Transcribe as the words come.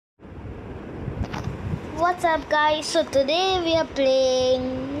What's up, guys? So today we are playing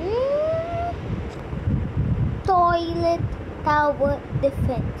Toilet Tower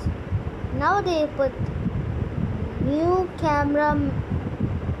Defense. Now they put new camera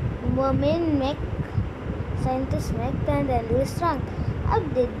mermaid mech, scientist mech, and endless rank.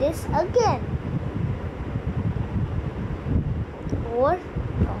 Update this again. Or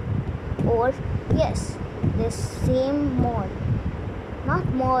yes, this same mod,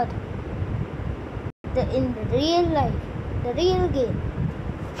 not mod. In the real life, the real game.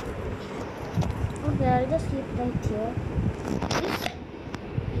 Okay, I'll just keep right here.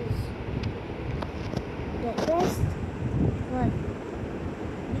 This is the best one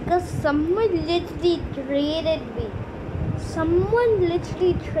because someone literally traded me.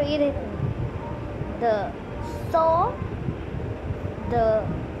 The saw, the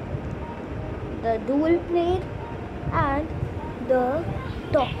dual blade, and the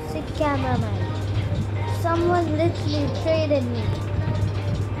toxic cameraman. Someone literally traded me.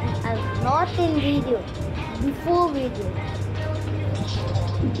 I'm not in video. Before video.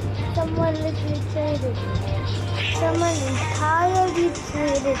 Someone literally traded me. Someone entirely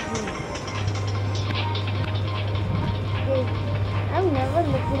traded me. Wait, I'm never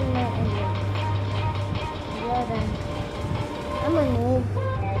looking at my enemy. Yeah, then. I'm a noob.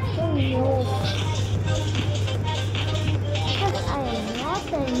 So noob. Because I am not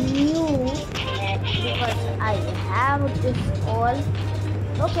a noob. Because I have this all.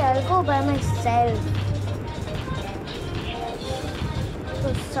 Okay, I'll go by myself.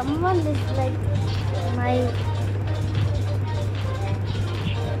 So someone is like my.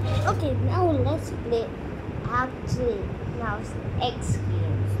 Okay, now let's play. Actually, now it's X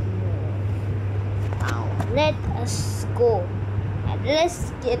Games. Now let us go and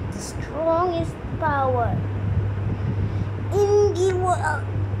let's get the strongest power in the world.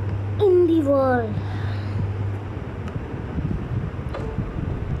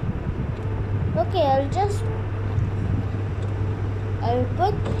 Okay, I'll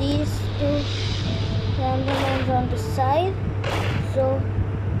put these two cameramen on the side, so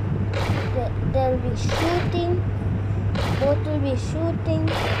they'll be shooting. Both will be shooting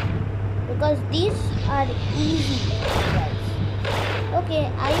because these are easy, guys. Okay,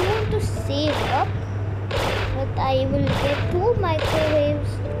 I want to save up, but I will get 2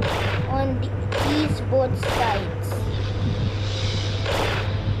 microwaves on these both sides.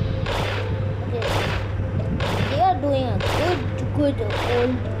 Okay, they are doing a good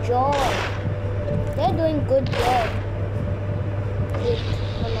old job. They are doing good job. Wait,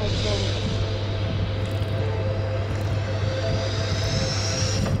 when I go.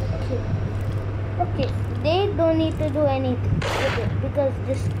 Okay, they don't need to do anything. Okay, because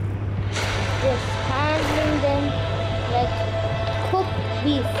just handling them like cooked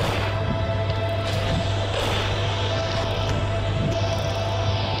beef.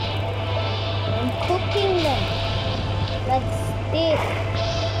 I'm cooking them like steak.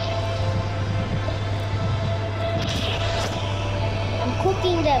 I'm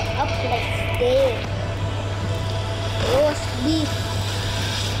cooking them up like steak. Roast beef.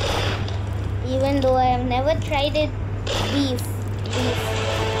 Even though I have never tried it, beef.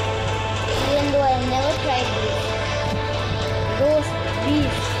 Even though I have never tried beef.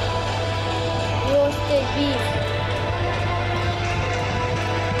 Roasted beef.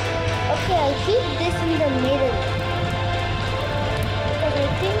 Okay, I'll keep this in the middle. Because I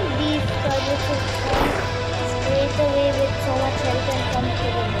think beef service will come straight away with so much health and come to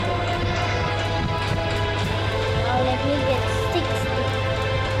the middle. Now let me get 60.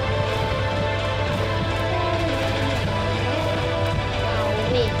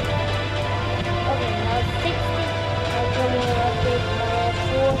 Wait. Okay, now 60. I'll go up with my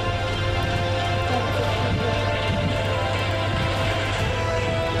 4.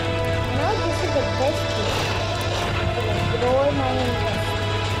 Now this is the best thing. Okay, grow my invest.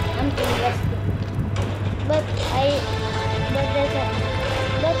 I'm investing. But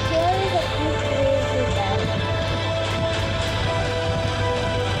here is a quick way to that.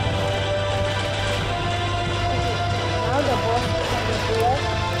 Okay, now the boss is here.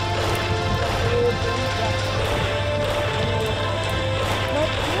 But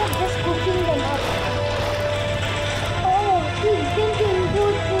we are just cooking them up. Oh, he's drinking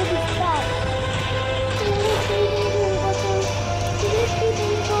good food is bad. He's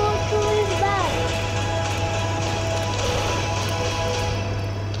drinking good food is bad.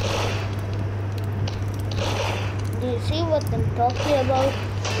 Do you see what I'm talking about?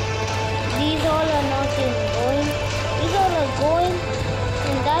 These all are not even going. These all are going.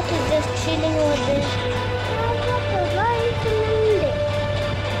 And that is just chilling over there.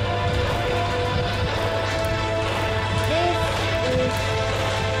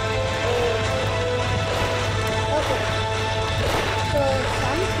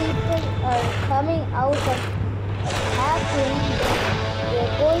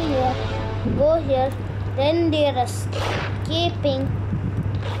 go here. Then they are escaping.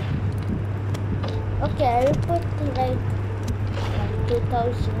 Okay, I'll put like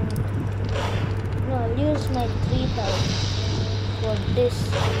 2,000. No, I'll use my 3,000 for this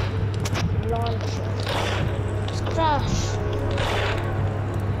launcher. It's trash.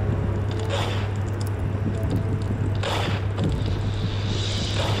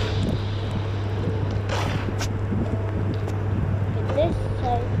 This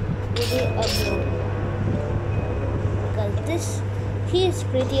side will be upload because this he is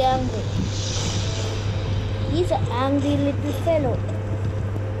pretty angry. He's an angry little fellow.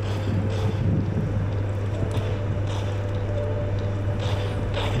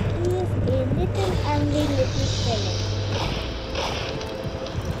 He is a little angry little fellow.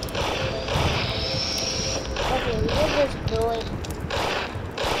 Okay, we're just growing.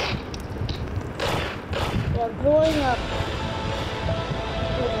 We are growing up.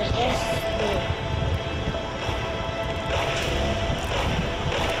 Let's go.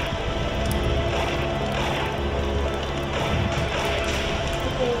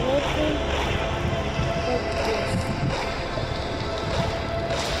 Okay, let me put this.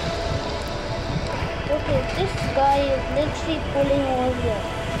 Okay, this guy is literally pulling over here,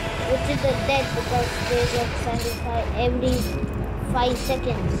 which is a death because they get satisfied every 5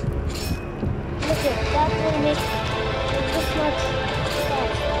 seconds. Look at that will make this much.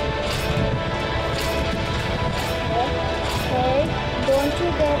 Hey, don't you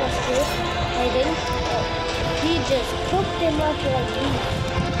dare escape. I didn't. He just cooked him up like this.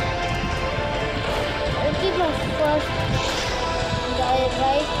 I'll keep my first guy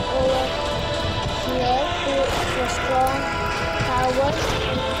right over here to the strong tower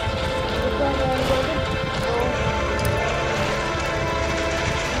because I'm going to go.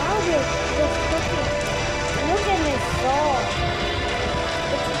 Now they're just cooking. Look at my sword.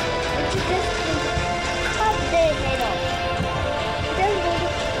 It's just cut their head off. Just going to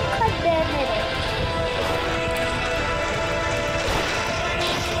cut their head off.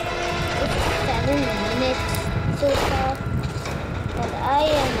 It's 7 minutes so far, and I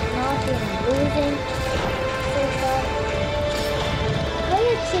am not even losing so far. Well,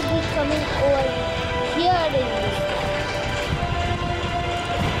 it should be coming over here in this.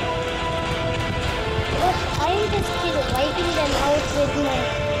 But I'm just still wiping them out with my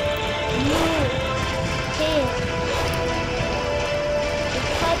new thing. To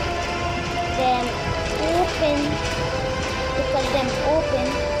cut them open.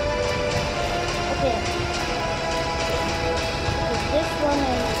 Okay. So this one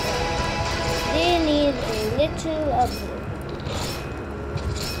they need a little upgrade.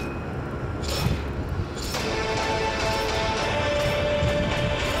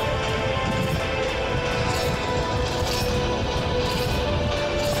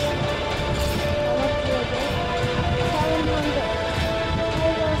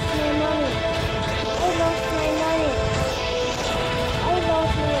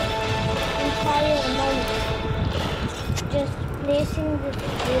 Placing this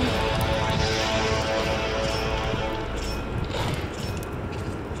in.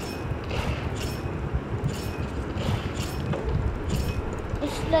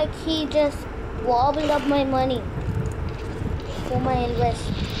 It's like he just wobbled up my money for my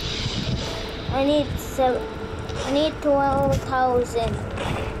investment. I need 12,000.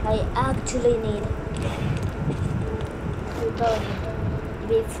 I actually need 2,000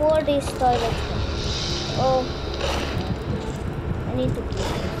 before this toilet. Oh. I need to keep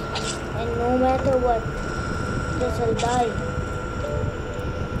this. And no matter what, this will die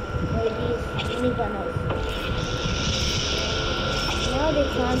by these minigunners. Now they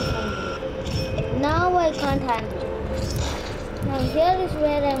can't handle it. Now I can't handle it. Now here is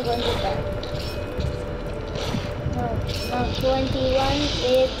where I'm going to die. Now 21,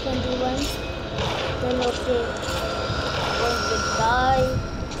 821. Then okay, I'm going to die.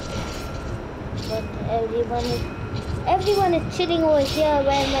 But everyone is chilling over here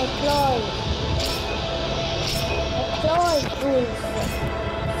where my claw is. My claw is doing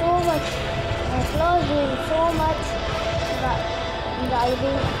so much. My claw is doing so much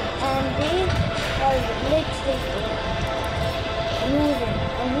driving, and they are literally losing.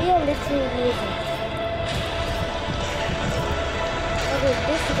 And we are literally losing. Okay,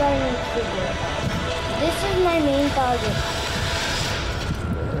 this guy needs to go. This is my main target.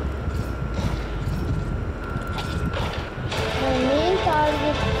 My main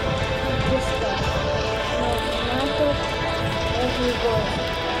target is this guy. No matter where he goes,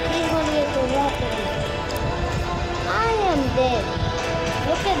 he's going to get to weapon. I am dead.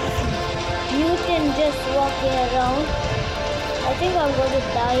 Look at this mutant just walking around. I think I'm going to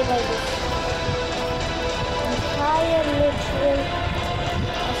die by this. entire literal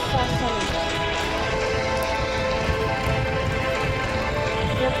assassin.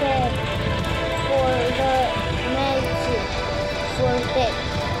 Prepare for the magic for death.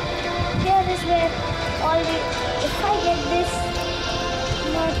 Here is where if I get this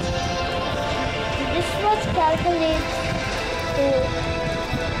much calculates to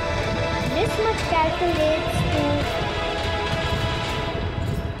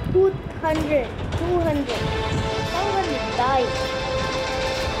 200. I'm gonna die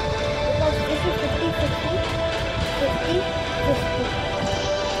because this is 50.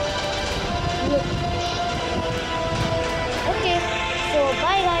 Look. Okay, so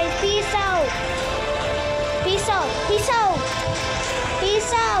bye guys, peace out.